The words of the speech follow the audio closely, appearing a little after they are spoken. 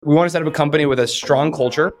We want to set up a company with a strong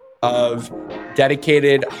culture of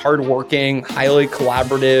dedicated, hardworking, highly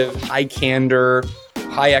collaborative, high candor,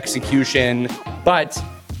 high execution, but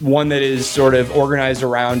one that is sort of organized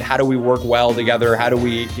around how do we work well together? How do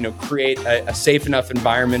we, create a safe enough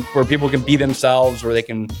environment where people can be themselves, where they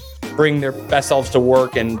can bring their best selves to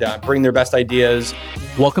work and bring their best ideas.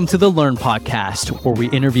 Welcome to the Learn Podcast, where we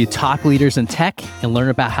interview top leaders in tech and learn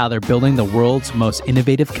about how they're building the world's most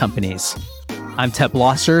innovative companies. I'm Ted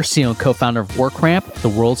Blosser, CEO and co-founder of WorkRamp, the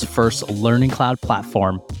world's first learning cloud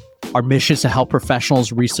platform. Our mission is to help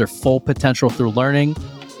professionals reach their full potential through learning,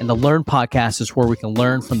 and the Learn Podcast is where we can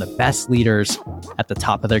learn from the best leaders at the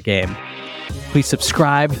top of their game. Please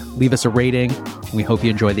subscribe, leave us a rating, and we hope you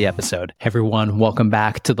enjoy the episode. Hey everyone, welcome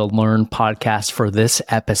back to the Learn Podcast. For this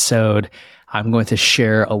episode, I'm going to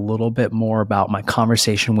share a little bit more about my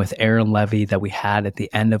conversation with Aaron Levie that we had at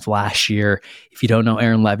the end of last year. If you don't know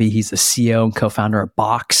Aaron Levie, he's the CEO and co-founder of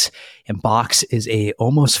Box. And Box is a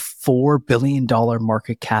almost $4 billion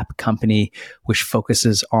market cap company, which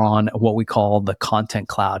focuses on what we call the content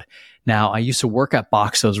cloud. Now, I used to work at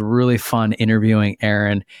Box, so it was really fun interviewing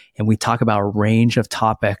Aaron, and we talk about a range of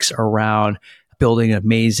topics around building an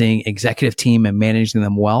amazing executive team and managing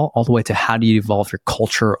them well, all the way to how do you evolve your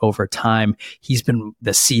culture over time. He's been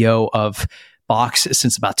the CEO of Box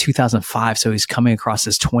since about 2005, so he's coming across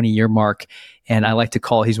this 20-year mark. And I like to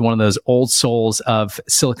call he's one of those old souls of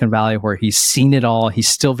Silicon Valley where he's seen it all. He's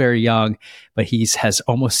still very young, but has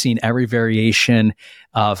almost seen every variation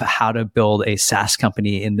of how to build a SaaS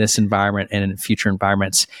company in this environment and in future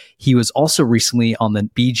environments. He was also recently on the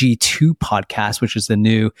BG2 podcast, which is the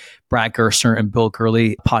new Brad Gerstner and Bill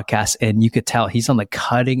Gurley podcast. And you could tell he's on the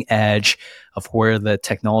cutting edge of where the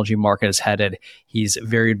technology market is headed. He's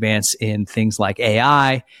very advanced in things like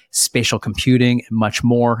AI, spatial computing, and much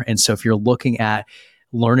more. And so if you're looking at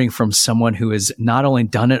learning from someone who has not only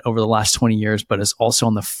done it over the last 20 years, but is also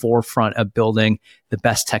on the forefront of building the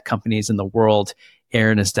best tech companies in the world,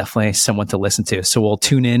 Aaron is definitely someone to listen to. So we'll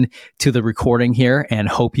tune in to the recording here and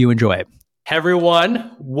hope you enjoy it. Hey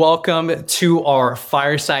everyone, welcome to our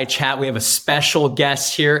fireside chat. We have a special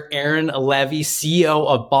guest here, Aaron Levie, CEO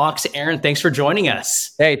of Box. Aaron, thanks for joining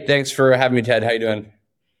us. Hey, thanks for having me, Ted. How you doing?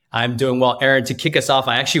 I'm doing well. Aaron, to kick us off,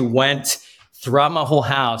 I actually went throughout my whole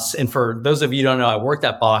house. And for those of you who don't know, I worked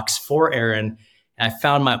at Box for Aaron. And I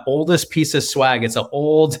found my oldest piece of swag. It's an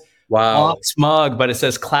old Box mug, but it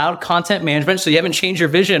says Cloud Content Management. So you haven't changed your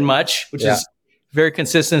vision much, which is very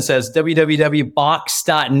consistent. It says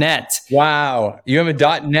www.box.net. Wow. You have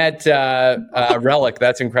a .net relic.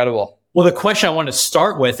 That's incredible. Well, the question I want to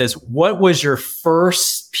start with is, what was your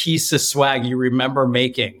first piece of swag you remember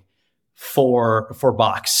making for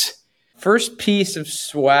Box? First piece of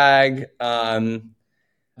swag, there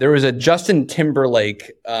was a Justin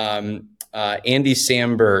Timberlake, Andy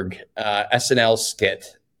Samberg SNL skit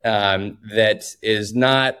that is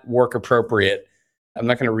not work appropriate. I'm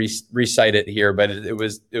not going to recite it here, but it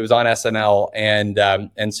was on SNL,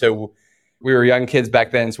 and so we were young kids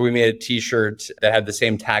back then, so we made a T-shirt that had the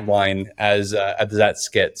same tagline as that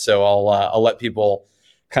skit. So I'll let people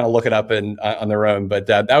kind of look it up on their own. But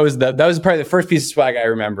that was probably the first piece of swag I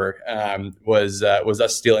remember was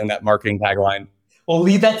us stealing that marketing tagline. Well,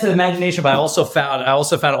 leave that to the imagination. But I also found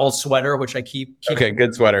an old sweater, which I keep. Okay,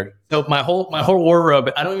 good sweater. So my whole wardrobe,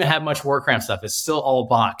 I don't even have much WorkRamp stuff. It's still all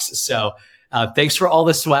Box. So thanks for all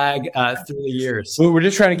the swag through the years. We're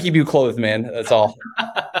just trying to keep you clothed, man. That's all.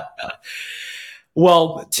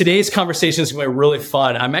 Well, today's conversation is going to be really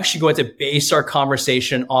fun. I'm actually going to base our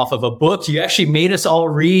conversation off of a book you actually made us all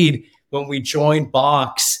read when we joined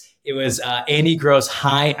Box. It was Andy Grove's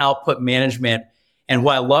High Output Management. And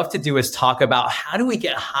what I love to do is talk about how do we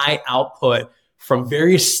get high output from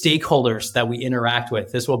various stakeholders that we interact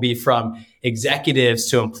with. This will be from executives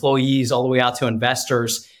to employees, all the way out to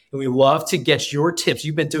investors. And we love to get your tips.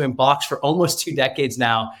 You've been doing Box for almost 2 decades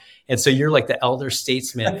now. And so you're like the elder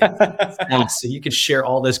statesman. So you can share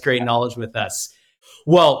all this great knowledge with us.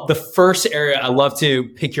 Well, the first area I love to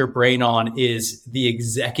pick your brain on is the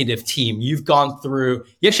executive team. You actually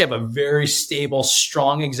have a very stable,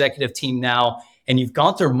 strong executive team now, and you've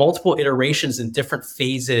gone through multiple iterations in different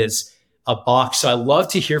phases of Box. So I love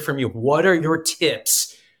to hear from you. What are your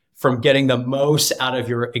tips from getting the most out of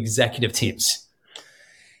your executive teams?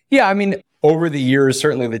 Yeah, I mean, over the years,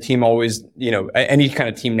 certainly the team always, any kind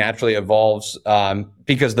of team naturally evolves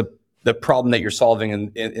because the problem that you're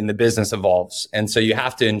solving in the business evolves. And so you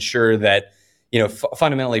have to ensure that,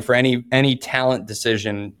 fundamentally for any talent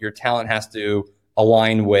decision, your talent has to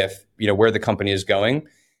align with, where the company is going.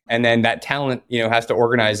 And then that talent, has to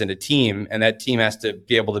organize in a team, and that team has to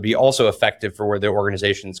be able to be also effective for where the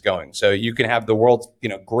organization's going. So you can have the world's,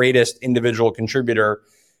 greatest individual contributor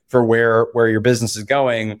for where your business is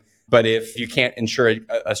going. But if you can't ensure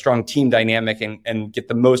a strong team dynamic and get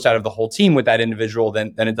the most out of the whole team with that individual,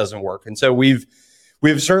 then it doesn't work. And so we've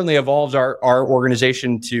certainly evolved our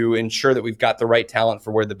organization to ensure that we've got the right talent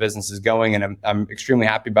for where the business is going. And I'm extremely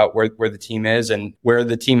happy about where the team is and where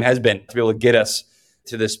the team has been to be able to get us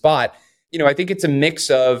to this spot. I think it's a mix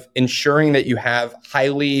of ensuring that you have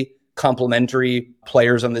highly complementary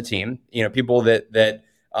players on the team, people that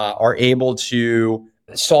are able to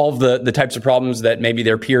solve the types of problems that maybe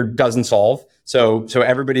their peer doesn't solve. So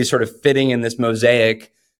everybody's sort of fitting in this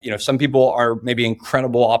mosaic. Some people are maybe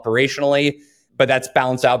incredible operationally, but that's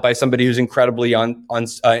balanced out by somebody who's incredible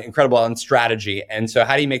on strategy. And so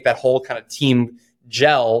how do you make that whole kind of team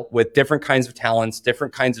gel with different kinds of talents,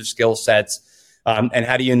 different kinds of skill sets? And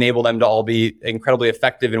how do you enable them to all be incredibly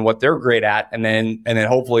effective in what they're great at? And then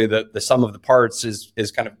hopefully the sum of the parts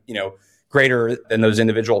is kind of, greater than those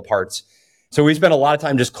individual parts. So we spent a lot of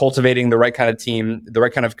time just cultivating the right kind of team, the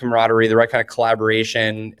right kind of camaraderie, the right kind of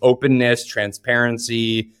collaboration, openness,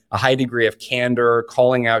 transparency, a high degree of candor,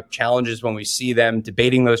 calling out challenges when we see them,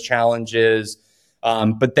 debating those challenges,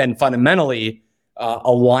 but then fundamentally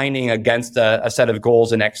aligning against a set of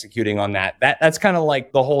goals and executing on that. That's kind of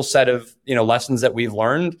like the whole set of lessons that we've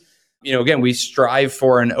learned. Again, we strive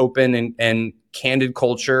for an open and candid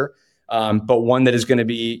culture. But one that is going to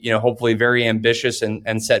be, hopefully very ambitious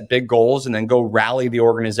and set big goals, and then go rally the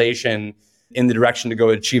organization in the direction to go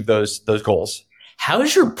achieve those goals. How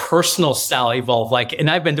has your personal style evolved? And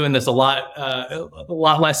I've been doing this a lot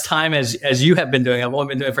less time as you have been doing. I've only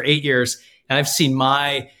been doing it for 8 years, and I've seen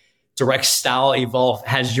my direct style evolve.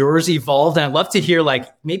 Has yours evolved? And I'd love to hear,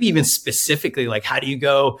 maybe even specifically, how do you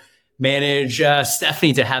go manage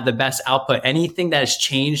Stephanie to have the best output? Anything that has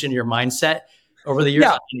changed in your mindset over the years?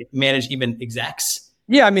 Yeah. Manage even execs?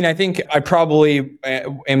 Yeah, I think I probably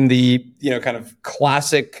am the, kind of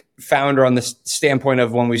classic founder on the standpoint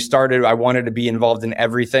of when we started, I wanted to be involved in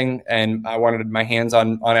everything, and I wanted my hands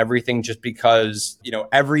on everything, just because,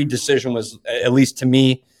 every decision was, at least to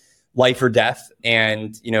me, life or death.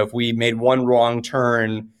 And, if we made one wrong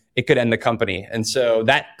turn, it could end the company. And so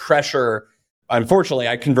that pressure, unfortunately,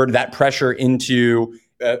 I converted that pressure into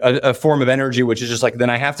a form of energy, which is just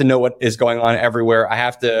then I have to know what is going on everywhere. I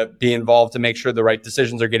have to be involved to make sure the right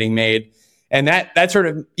decisions are getting made. And that sort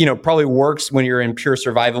of, probably works when you're in pure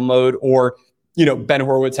survival mode, or, Ben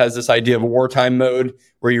Horowitz has this idea of wartime mode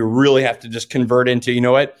where you really have to just convert into,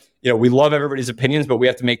 we love everybody's opinions, but we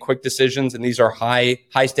have to make quick decisions. And these are high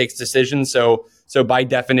stakes decisions. So by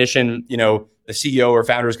definition, the CEO or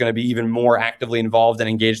founder is going to be even more actively involved and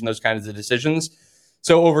engaged in those kinds of decisions.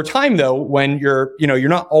 So over time, though, when you're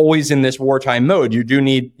not always in this wartime mode, you do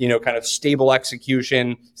need, kind of stable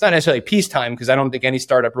execution. It's not necessarily peacetime, because I don't think any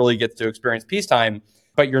startup really gets to experience peacetime,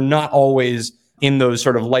 but you're not always in those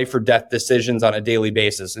sort of life or death decisions on a daily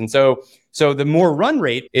basis. And so the more run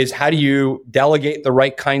rate is, how do you delegate the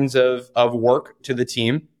right kinds of work to the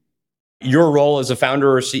team? Your role as a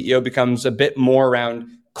founder or CEO becomes a bit more around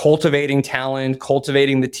cultivating talent,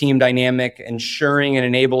 cultivating the team dynamic, ensuring and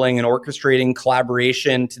enabling and orchestrating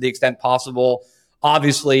collaboration to the extent possible.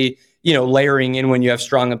 Obviously, layering in when you have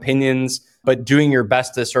strong opinions, but doing your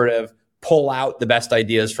best to sort of pull out the best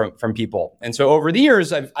ideas from people. And so over the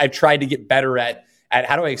years, I've tried to get better at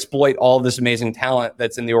how do I exploit all of this amazing talent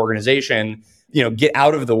that's in the organization, get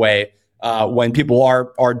out of the way when people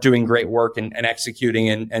are doing great work and executing,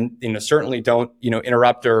 and certainly don't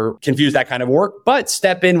interrupt or confuse that kind of work, but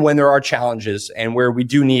step in when there are challenges and where we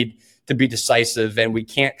do need to be decisive and we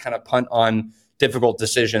can't kind of punt on difficult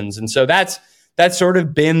decisions. And so that's sort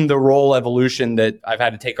of been the role evolution that I've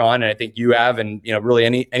had to take on, and I think you have, and really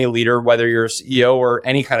any leader, whether you're a CEO or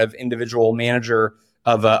any kind of individual manager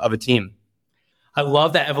of a team. I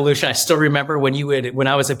love that evolution. I still remember when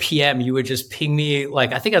I was a PM, you would just ping me,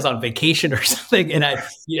 I think I was on vacation or something, and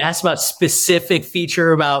you asked about specific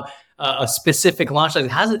feature, about a specific launch.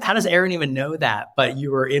 How does Aaron even know that? But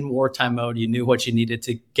you were in wartime mode. You knew what you needed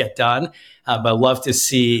to get done. But I love to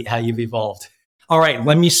see how you've evolved. All right,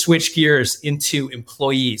 let me switch gears into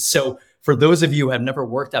employees. So for those of you who have never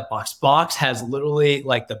worked at Box, Box has literally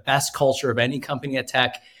the best culture of any company at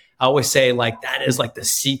tech. I always say that is the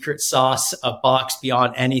secret sauce of Box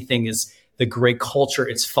beyond anything, is the great culture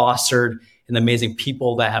it's fostered and the amazing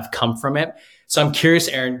people that have come from it. So I'm curious,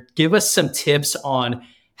 Aaron, give us some tips on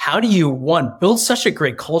how do you, one, build such a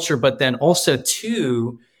great culture, but then also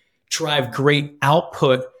two, drive great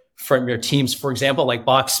output from your teams, for example, like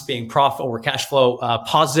Box being profit or cash flow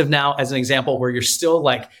positive now as an example, where you're still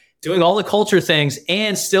like doing all the culture things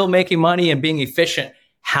and still making money and being efficient.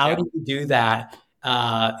 How do you do that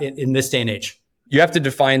in this day and age? You have to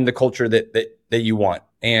define the culture that you want.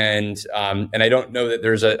 And I don't know that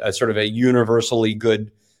there's a sort of a universally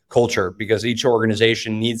good culture, because each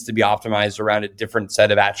organization needs to be optimized around a different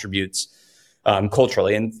set of attributes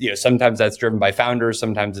culturally. And sometimes that's driven by founders,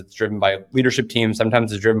 sometimes it's driven by leadership teams,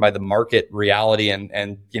 sometimes it's driven by the market reality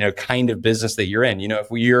and kind of business that you're in.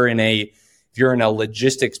 If you're in a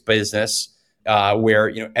logistics business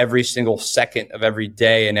where every single second of every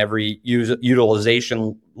day and every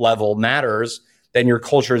utilization level matters, then your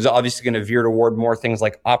culture is obviously going to veer toward more things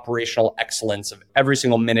like operational excellence of every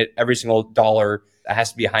single minute, every single dollar that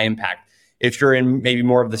has to be high impact. If you're in maybe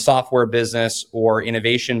more of the software business or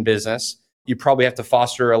innovation business, you probably have to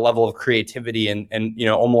foster a level of creativity and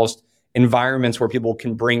almost environments where people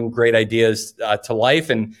can bring great ideas to life,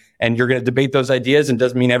 and you're going to debate those ideas, and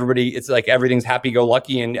doesn't mean it's like everything's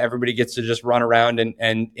happy-go-lucky and everybody gets to just run around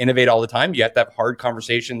and innovate all the time. You have to have hard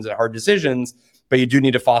conversations and hard decisions, but you do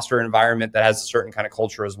need to foster an environment that has a certain kind of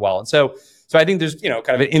culture as well. And so I think there's kind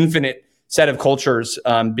of an infinite set of cultures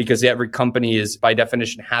because every company is by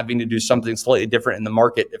definition having to do something slightly different in the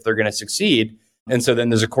market if they're going to succeed. And so then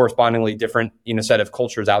there's a correspondingly different set of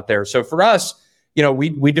cultures out there. So for us,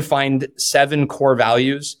 we defined 7 core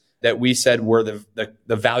values that we said were the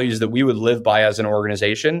values that we would live by as an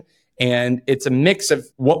organization. And it's a mix of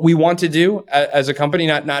what we want to do as a company,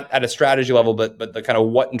 not at a strategy level, but the kind of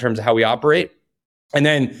what in terms of how we operate. And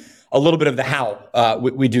then a little bit of the how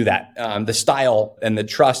we do that, the style and the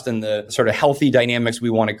trust and the sort of healthy dynamics we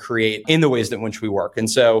want to create in the ways in which we work. And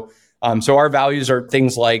so our values are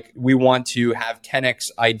things like we want to have 10x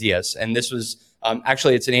ideas. And this was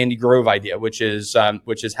actually, it's an Andy Grove idea, which is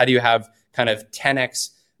how do you have kind of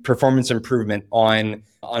 10x performance improvement on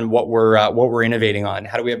what we're innovating on?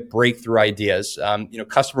 How do we have breakthrough ideas?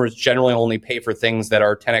 Customers generally only pay for things that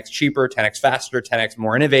are 10x cheaper, 10x faster, 10x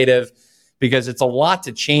more innovative, because it's a lot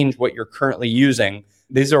to change what you're currently using.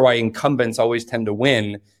 These are why incumbents always tend to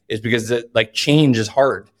win, is because change is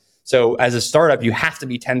hard. So as a startup, you have to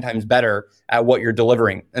be 10 times better at what you're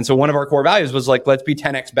delivering. And so one of our core values was let's be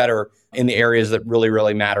 10x better in the areas that really,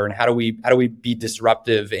 really matter. And how do we be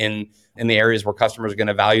disruptive in the areas where customers are going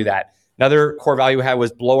to value that? Another core value we had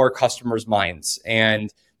was blow our customers' minds.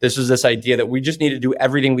 And this was this idea that we just need to do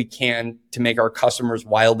everything we can to make our customers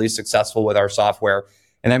wildly successful with our software.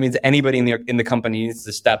 And that means anybody in the company needs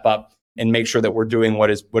to step up and make sure that we're doing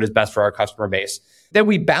what is best for our customer base. Then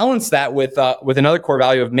we balance that with another core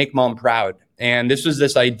value of make mom proud. And this was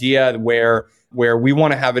this idea where we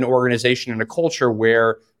want to have an organization and a culture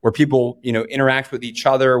where people interact with each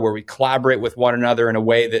other, where we collaborate with one another in a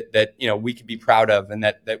way that we could be proud of, and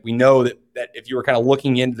that we know that if you were kind of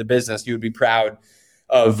looking into the business, you would be proud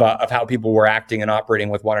of how people were acting and operating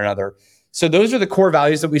with one another. So those are the core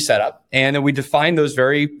values that we set up, and then we define those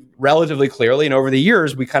very relatively clearly. And over the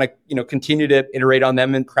years, we kind of continue to iterate on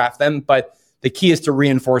them and craft them. But the key is to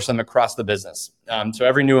reinforce them across the business. So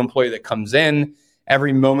every new employee that comes in,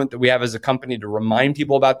 every moment that we have as a company to remind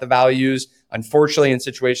people about the values. Unfortunately, in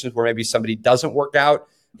situations where maybe somebody doesn't work out,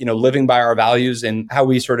 living by our values and how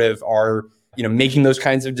we sort of are, making those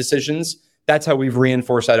kinds of decisions. That's how we've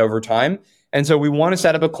reinforced that over time. And so we want to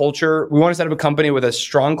set up a culture. We want to set up a company with a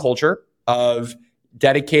strong culture of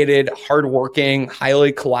dedicated, hardworking,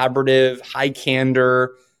 highly collaborative, high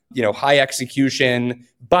candor, high execution,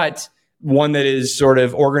 but one that is sort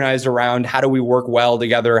of organized around how do we work well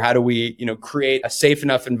together? How do we, create a safe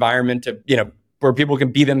enough environment to, where people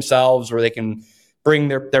can be themselves, where they can bring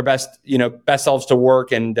their best selves to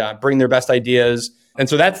work and bring their best ideas. And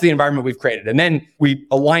so that's the environment we've created. And then we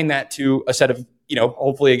align that to a set of,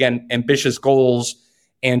 hopefully again, ambitious goals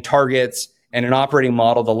and targets and an operating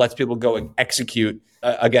model that lets people go and execute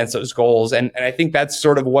against those goals. And I think that's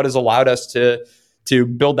sort of what has allowed us to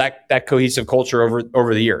build that cohesive culture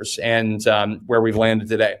over the years and where we've landed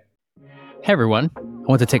today. Hey, everyone. I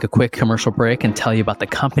want to take a quick commercial break and tell you about the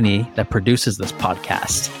company that produces this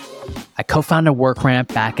podcast. I co-founded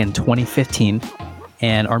WorkRamp back in 2015,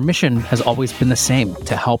 and our mission has always been the same: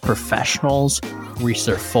 to help professionals reach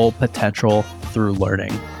their full potential through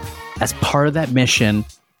learning. As part of that mission,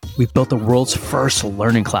 we've built the world's first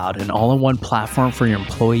learning cloud, an all-in-one platform for your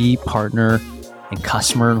employee, partner, and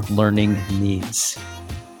customer learning needs.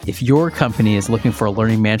 If your company is looking for a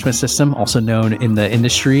learning management system, also known in the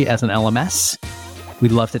industry as an LMS,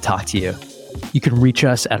 we'd love to talk to you. You can reach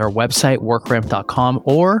us at our website, workramp.com,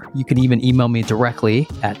 or you can even email me directly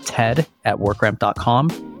at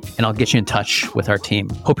ted@workramp.com, and I'll get you in touch with our team.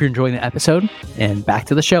 Hope you're enjoying the episode, and back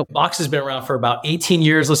to the show. Box has been around for about 18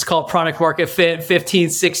 years. Let's call it product market fit, 15,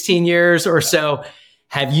 16 years or so.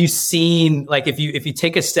 Have you seen, like, if you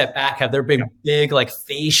take a step back, have there been big like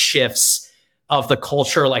phase shifts of the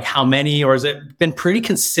culture? Like how many, or has it been pretty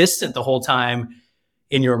consistent the whole time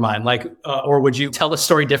in your mind? Like, or would you tell the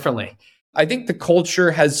story differently? I think the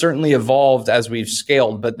culture has certainly evolved as we've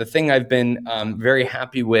scaled, but the thing I've been very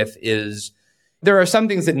happy with is there are some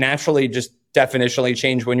things that naturally just definitionally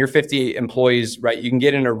change. When you're 50 employees, right? You can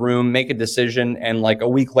get in a room, make a decision, and like a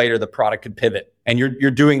week later, the product could pivot. And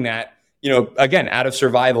you're doing that, again, out of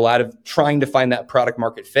survival, out of trying to find that product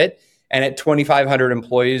market fit. And at 2,500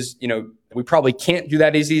 employees, we probably can't do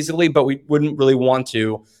that as easily, but we wouldn't really want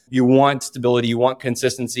to. You want stability, you want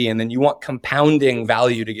consistency, and then you want compounding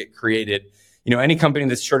value to get created. Any company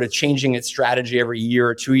that's sort of changing its strategy every year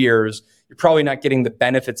or 2 years, you're probably not getting the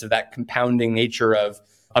benefits of that compounding nature of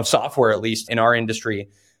software, at least in our industry.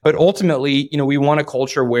 But ultimately, we want a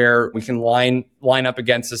culture where we can line up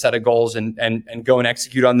against a set of goals and go and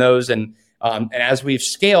execute on those. And as we've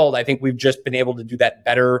scaled, I think we've just been able to do that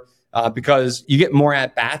better because you get more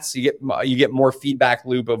at bats, you get more feedback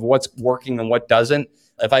loop of what's working and what doesn't.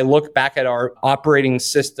 If I look back at our operating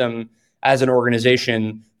system as an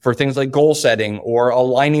organization for things like goal setting or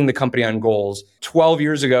aligning the company on goals, 12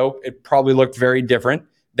 years ago, it probably looked very different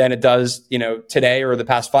than it does, today or the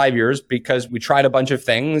past 5 years, because we tried a bunch of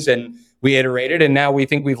things and we iterated, and now we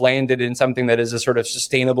think we've landed in something that is a sort of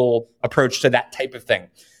sustainable approach to that type of thing.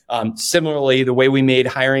 Similarly, the way we made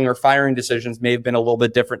hiring or firing decisions may have been a little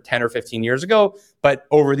bit different 10 or 15 years ago, but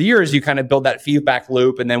over the years, you kind of build that feedback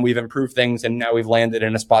loop, and then we've improved things, and now we've landed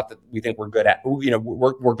in a spot that we think we're good at,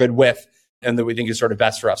 we're good with, and that we think is sort of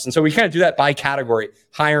best for us. And so we kind of do that by category: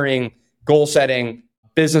 hiring, goal setting,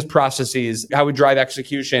 business processes, how we drive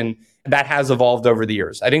execution. That has evolved over the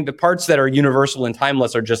years. I think the parts that are universal and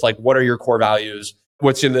timeless are just like, what are your core values?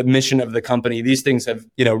 What's the mission of the company? These things have,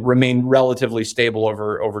 remained relatively stable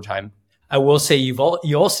over time. I will say you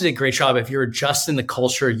also did a great job. If you're adjusting the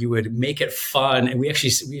culture, you would make it fun. And we've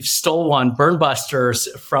stole one, Burn Busters,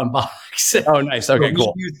 from Box. Oh, nice. Okay,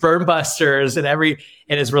 cool. We use Burn Busters and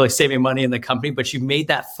it's really saving money in the company, but you made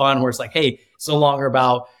that fun where it's like, hey, it's no longer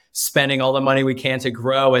about spending all the money we can to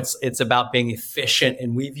grow. It's about being efficient.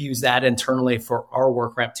 And we've used that internally for our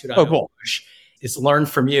WorkRamp 2.0. Oh, cool. It's learned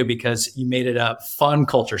from you because you made it a fun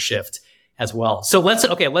culture shift as well. So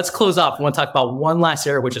let's close off. I want to talk about one last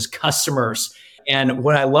area, which is customers. And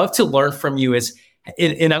what I love to learn from you is,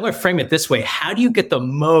 and I'm going to frame it this way: how do you get the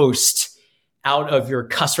most out of your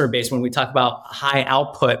customer base when we talk about high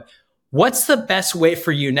output? What's the best way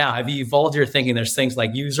for you now? Have you evolved your thinking? There's things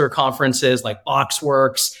like user conferences, like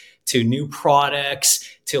BoxWorks, to new products,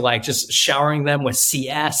 to like just showering them with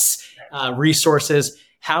CS resources.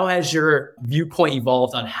 How has your viewpoint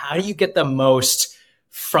evolved on how do you get the most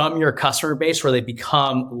from your customer base where they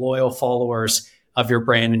become loyal followers of your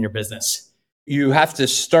brand and your business? You have to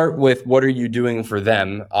start with what are you doing for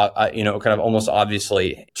them, kind of almost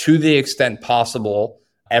obviously. To the extent possible,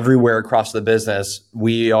 everywhere across the business,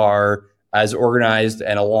 we are as organized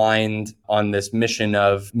and aligned on this mission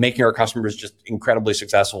of making our customers just incredibly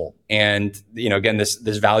successful. And, again, this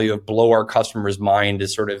value of blow our customers' mind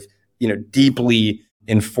is sort of, deeply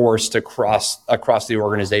enforced across the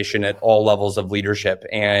organization at all levels of leadership.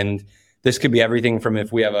 And this could be everything from,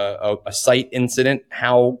 if we have a site incident,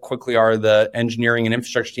 how quickly are the engineering and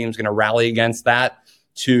infrastructure teams going to rally against that,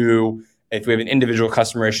 to if we have an individual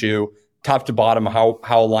customer issue, top to bottom, how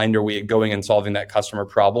aligned are we at going and solving that customer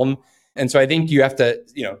problem? And so I think you have to,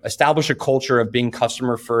 establish a culture of being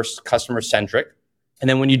customer first, customer-centric. And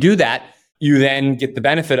then when you do that, you then get the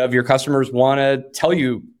benefit of your customers want to tell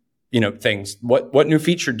you, things. What new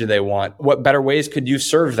feature do they want? What better ways could you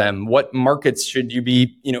serve them? What markets should you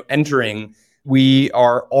be, entering? We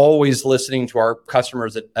are always listening to our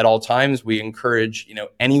customers at all times. We encourage,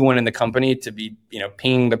 anyone in the company to be,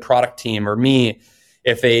 pinging the product team or me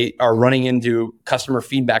if they are running into customer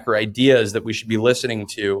feedback or ideas that we should be listening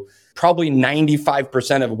to. Probably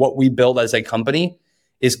 95% of what we build as a company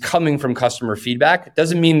is coming from customer feedback. It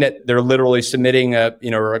doesn't mean that they're literally submitting a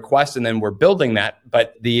request and then we're building that,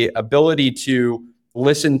 but the ability to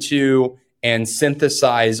listen to and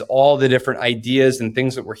synthesize all the different ideas and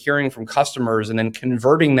things that we're hearing from customers and then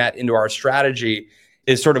converting that into our strategy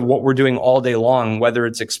is sort of what we're doing all day long, whether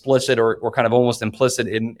it's explicit or kind of almost implicit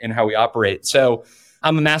in how we operate. So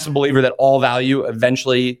I'm a massive believer that all value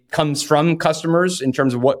eventually comes from customers in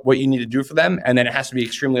terms of what you need to do for them. And then it has to be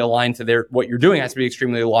extremely aligned to what you're doing has to be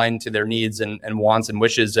extremely aligned to their needs and wants and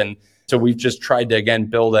wishes. And so we've just tried to, again,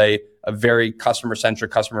 build a a very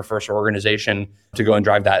customer-centric, customer-first organization to go and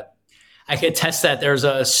drive that. I could attest that. There's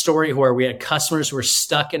a story where we had customers who were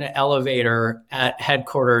stuck in an elevator at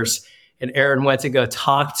headquarters, and Aaron went to go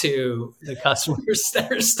talk to the customers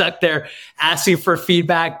that are stuck there, asking for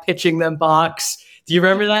feedback, pitching them box. Do you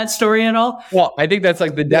remember that story at all? Well, I think that's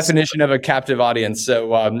like the definition of a captive audience.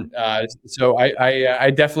 So,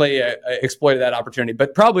 I definitely exploited that opportunity.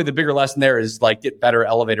 But probably the bigger lesson there is like get better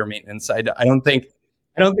elevator maintenance. I don't think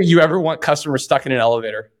you ever want customers stuck in an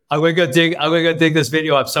elevator. I'm gonna go dig this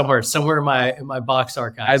video up somewhere in my box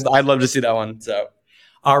archives. I'd love to see that one. So.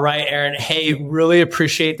 All right, Aaron. Hey, really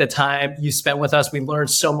appreciate the time you spent with us. We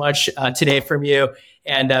learned so much today from you,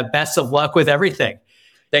 and best of luck with everything.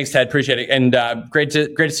 Thanks, Ted. Appreciate it. And great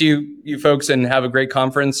to see you folks, and have a great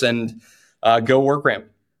conference, and go WorkRamp.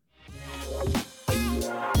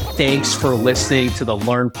 Thanks for listening to the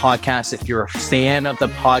Learn Podcast. If you're a fan of the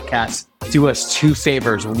podcast, do us two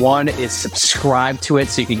favors. One is subscribe to it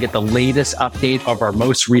so you can get the latest update of our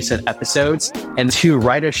most recent episodes. And two,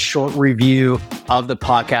 write a short review of the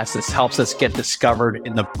podcast. This helps us get discovered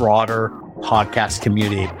in the broader podcast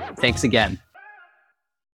community. Thanks again.